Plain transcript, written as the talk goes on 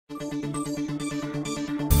You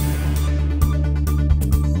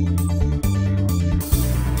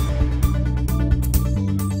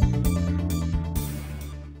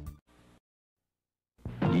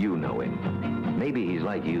know him. Maybe he's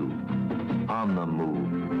like you. On the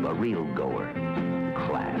move, a real goer.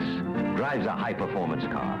 Class. Drives a high-performance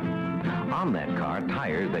car. On that car,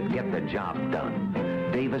 tires that get the job done.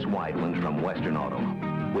 Davis wide ones from Western Auto.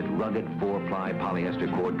 With rugged 4-ply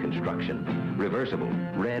polyester cord construction. Reversible,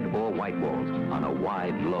 red or white walls on a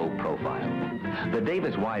wide, low profile. The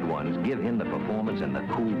Davis wide ones give him the performance and the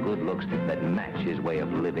cool, good looks that match his way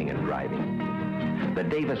of living and driving. The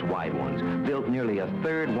Davis wide ones, built nearly a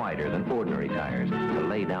third wider than ordinary tires to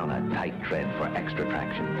lay down a tight tread for extra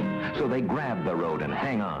traction. So they grab the road and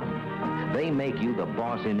hang on. They make you the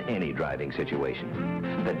boss in any driving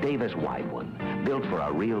situation. The Davis wide one, built for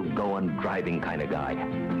a real going, driving kind of guy,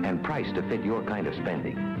 and priced to fit your kind of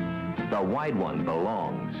spending. The wide one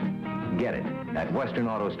belongs. Get it at Western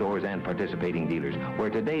Auto stores and participating dealers, where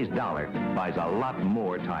today's dollar buys a lot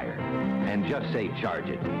more tire. And just say charge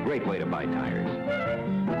it. Great way to buy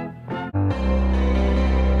tires.